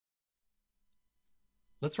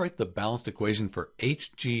Let's write the balanced equation for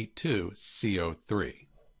Hg2CO3.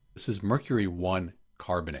 This is mercury 1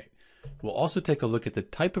 carbonate. We'll also take a look at the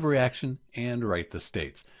type of reaction and write the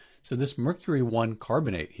states. So this mercury 1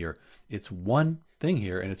 carbonate here, it's one thing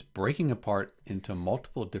here and it's breaking apart into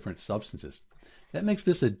multiple different substances. That makes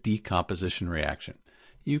this a decomposition reaction.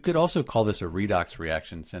 You could also call this a redox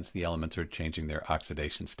reaction since the elements are changing their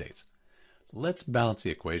oxidation states. Let's balance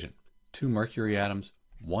the equation. 2 mercury atoms,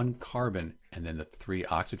 1 carbon, and then the 3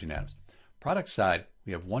 oxygen atoms. Product side,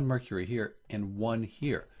 we have 1 mercury here and 1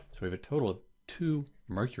 here. So we have a total of 2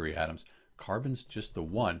 mercury atoms. Carbon's just the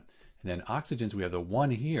 1. And then oxygens, we have the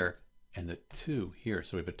 1 here and the 2 here.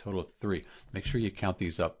 So we have a total of 3. Make sure you count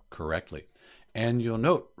these up correctly. And you'll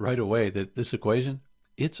note right away that this equation,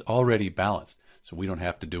 it's already balanced. So we don't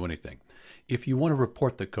have to do anything. If you want to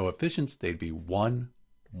report the coefficients, they'd be 1,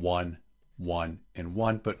 1, 1, and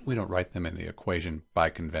 1, but we don't write them in the equation by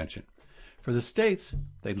convention. For the states,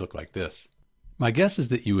 they'd look like this. My guess is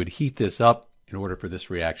that you would heat this up in order for this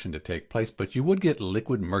reaction to take place, but you would get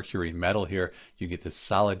liquid mercury metal here. You get the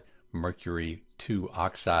solid mercury 2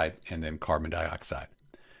 oxide and then carbon dioxide.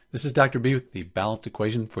 This is Dr. B with the balanced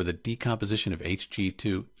equation for the decomposition of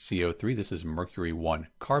Hg2CO3. This is mercury 1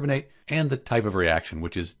 carbonate and the type of reaction,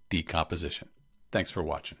 which is decomposition. Thanks for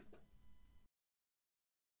watching.